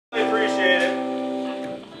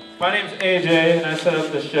My name's AJ, and I set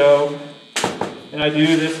up the show, and I do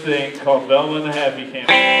this thing called Velma and the Happy Camp,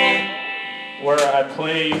 where I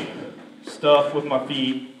play stuff with my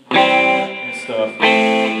feet and stuff.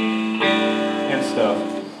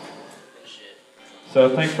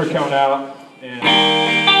 So thanks for coming out, and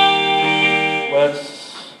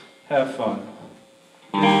let's have fun.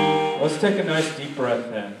 Let's take a nice deep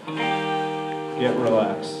breath in. Get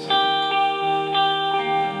relaxed.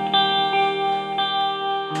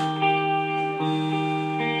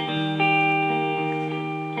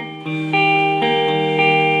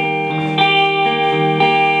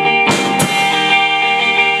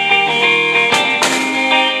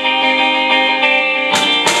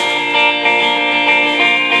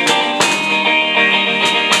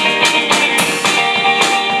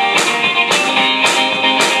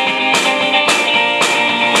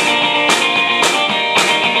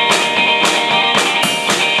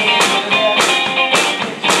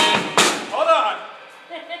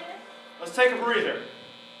 Take a breather,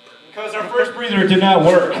 because our first breather did not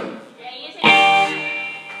work.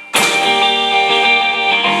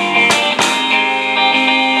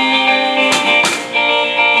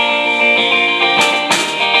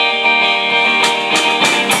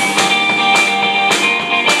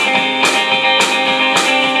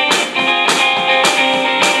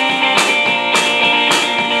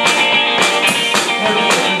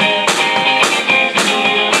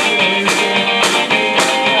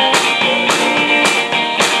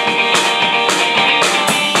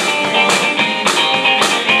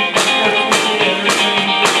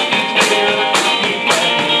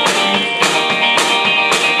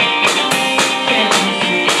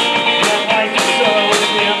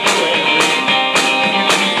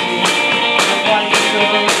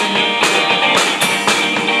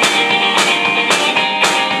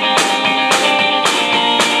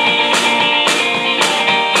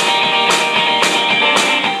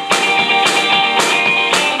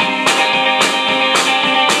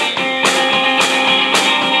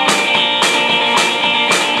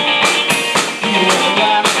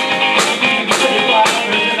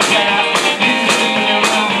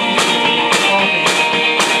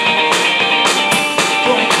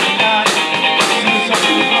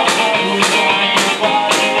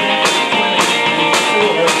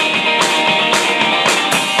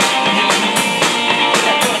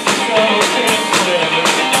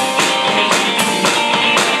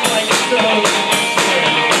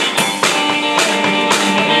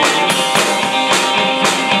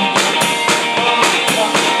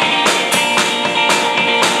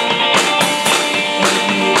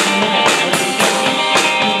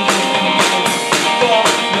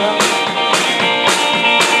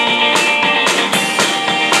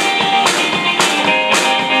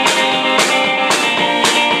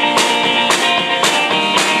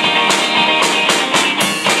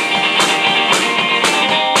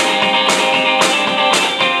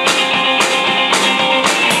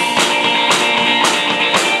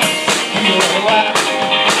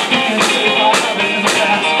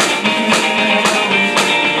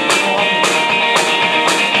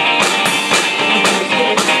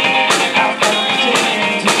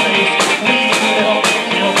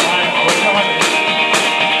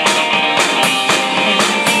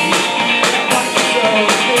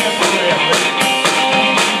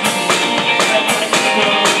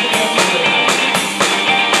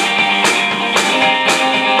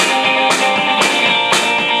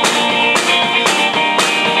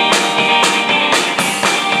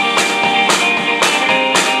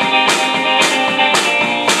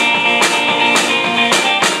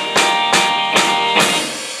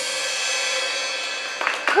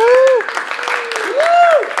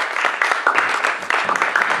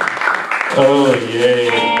 Oh, yay.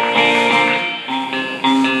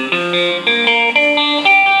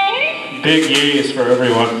 Big yays for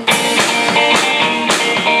everyone.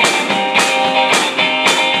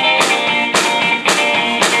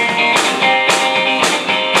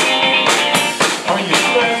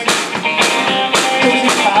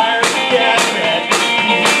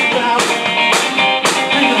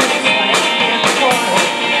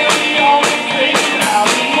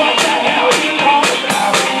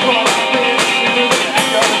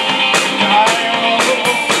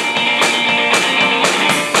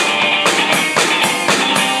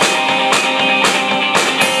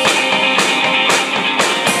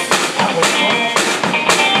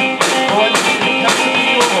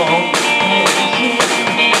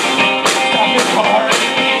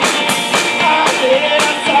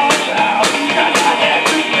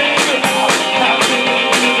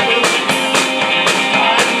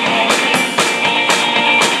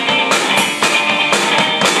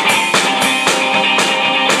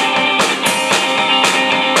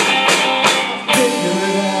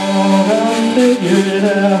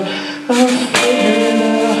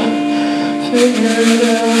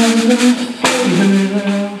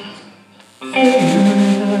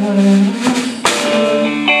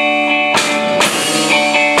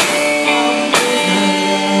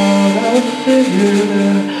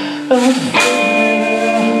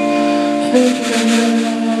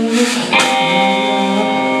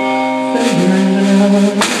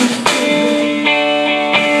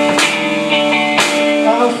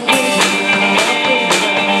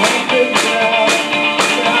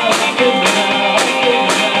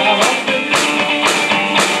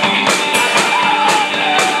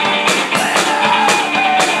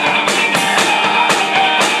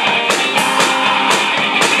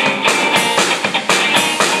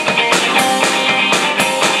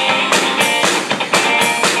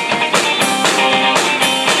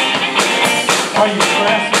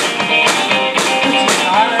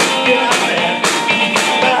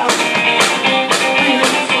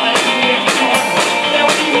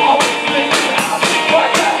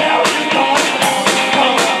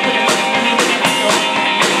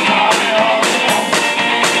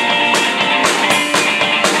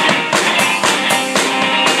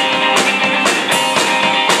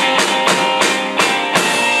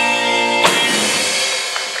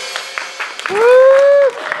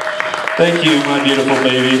 Thank you, my beautiful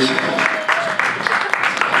babies.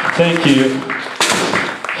 Thank you.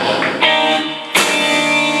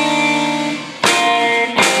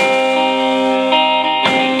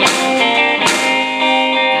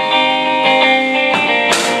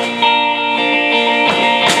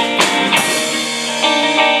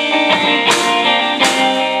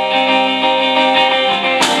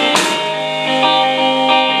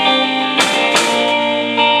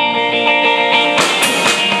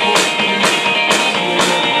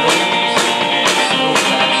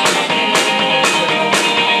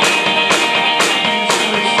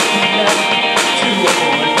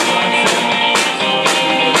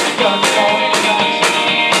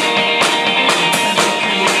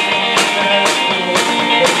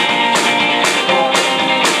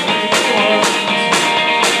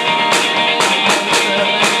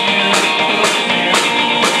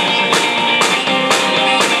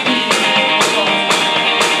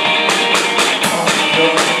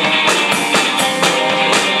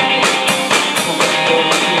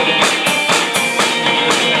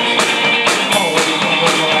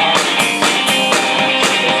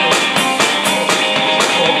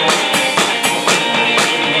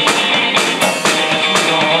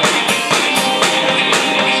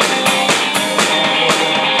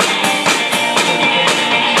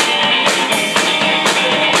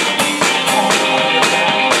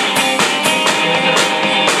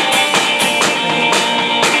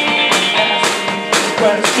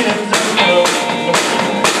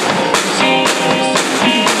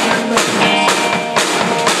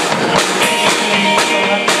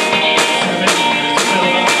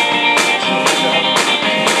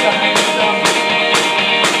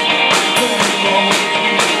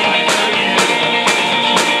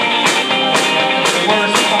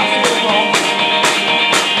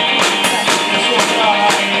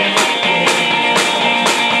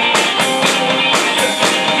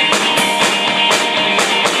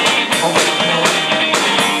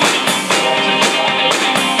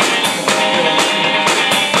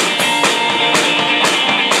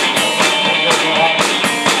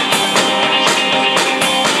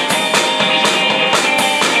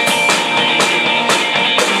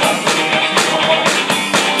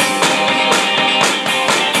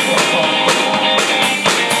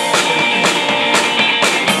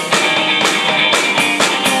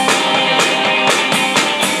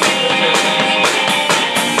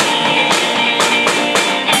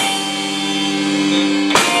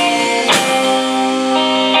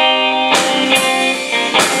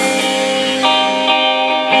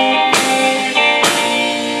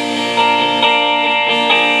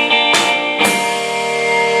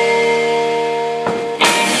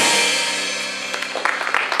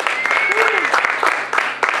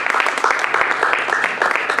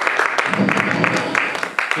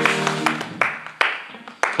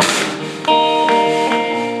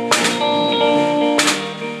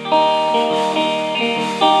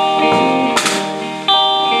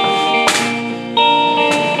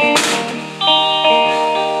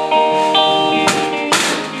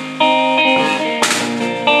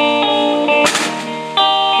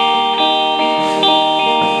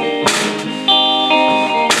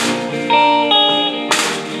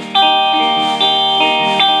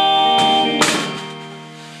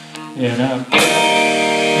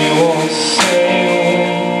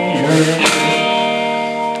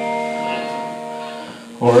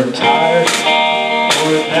 Or tired,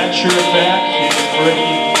 or that your back is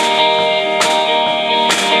free.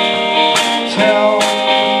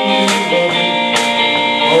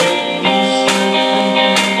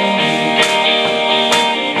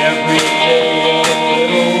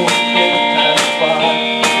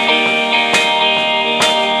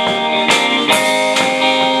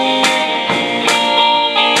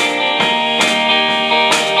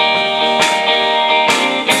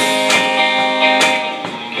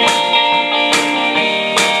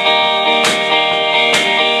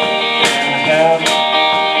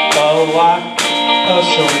 lot of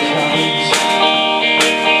shortcomings.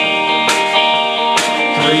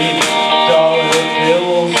 $3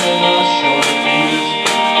 bills and a short fuse.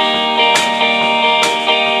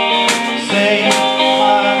 Say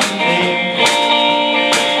my name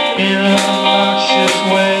in an obnoxious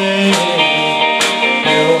way.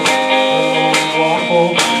 Build a waffle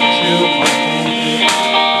to my pancake.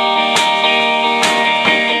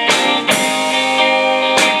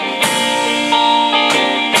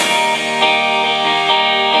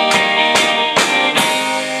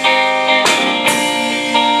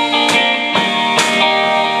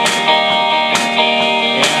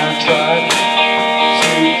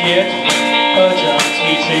 Get a job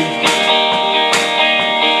teaching,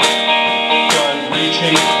 but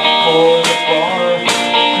reaching for the bar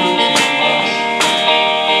grew too much.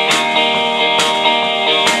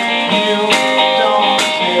 You don't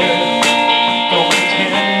care, don't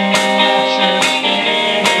pretend that you're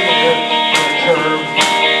scared. The curb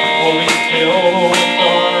will be filled with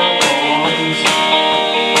our lungs.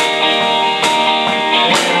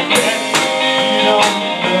 And I bet you don't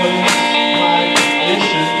notice my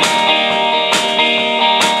condition.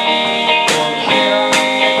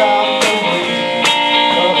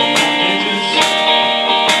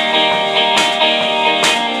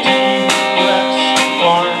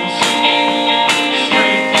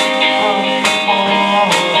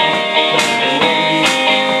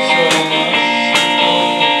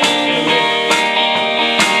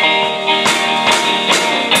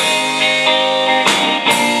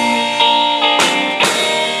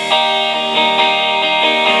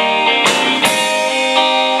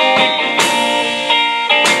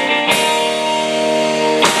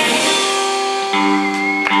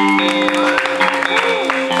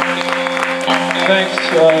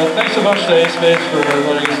 Thanks so much to A-Space for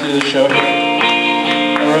letting us do this show here. I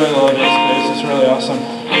really love A-Space, it's really awesome.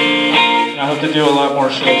 And I hope to do a lot more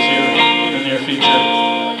shows here in the near future.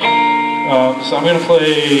 So I'm going to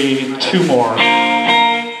play 2 more.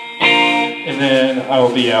 And then I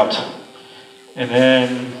will be out. And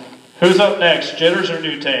then, who's up next? Jitters or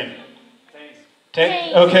New Tane?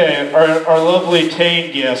 Tane. Okay, our lovely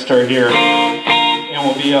Tane guests are here. And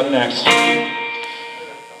we'll be up next.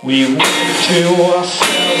 We went to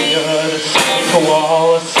Australia to see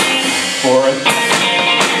koalas for a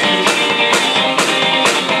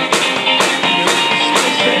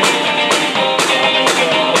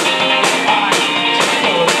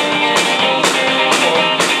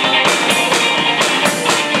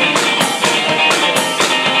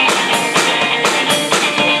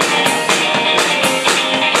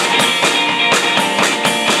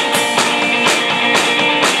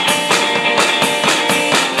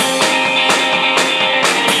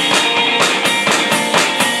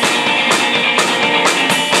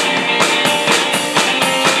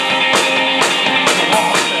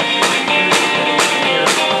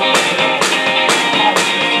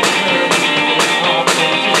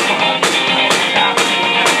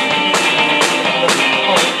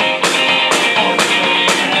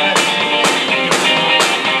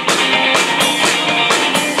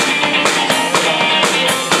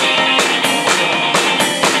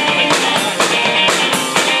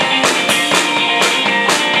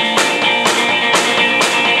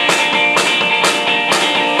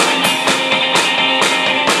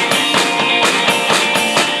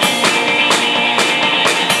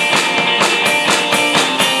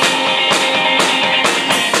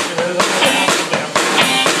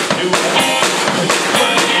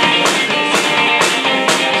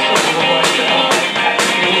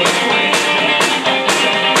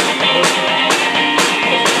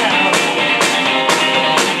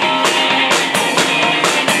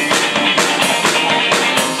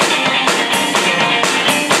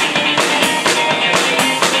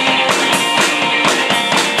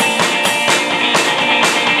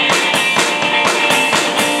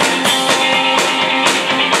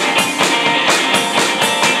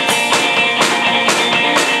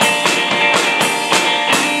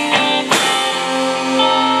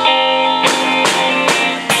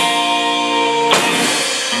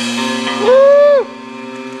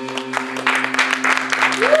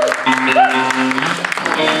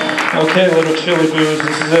Okay, little chili boos,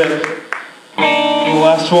 this is it. The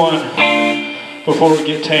last one before we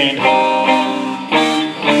get tamed.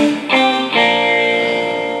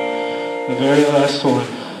 The very last one.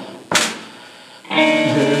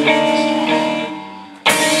 The very last one.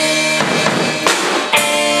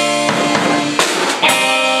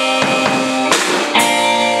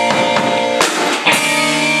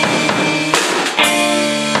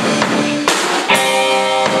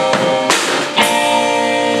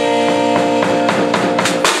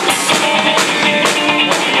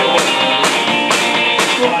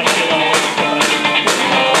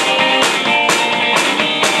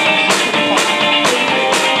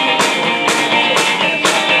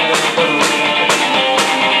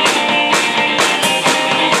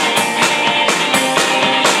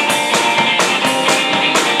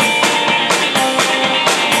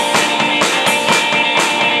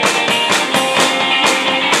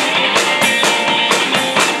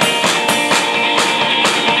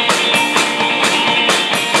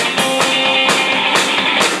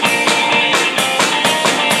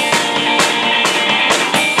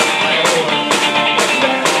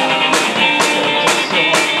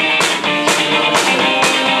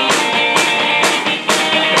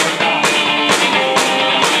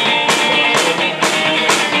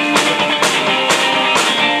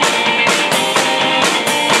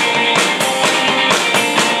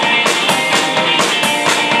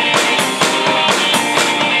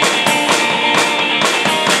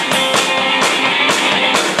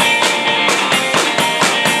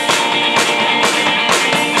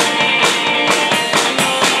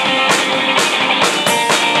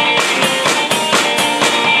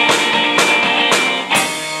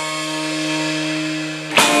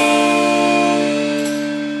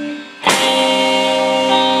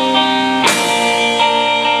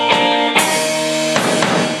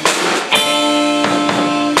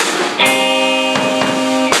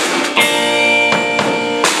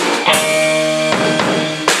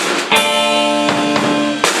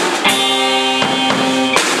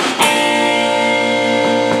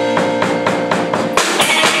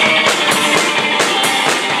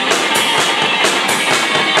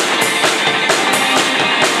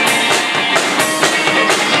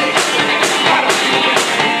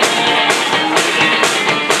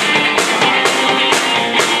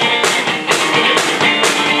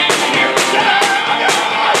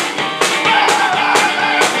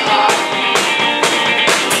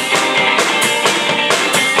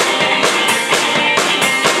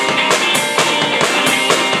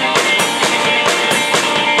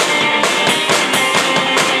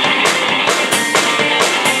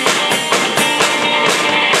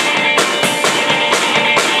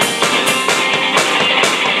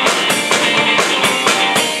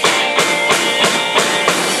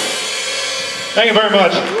 Thank you very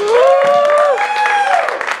much.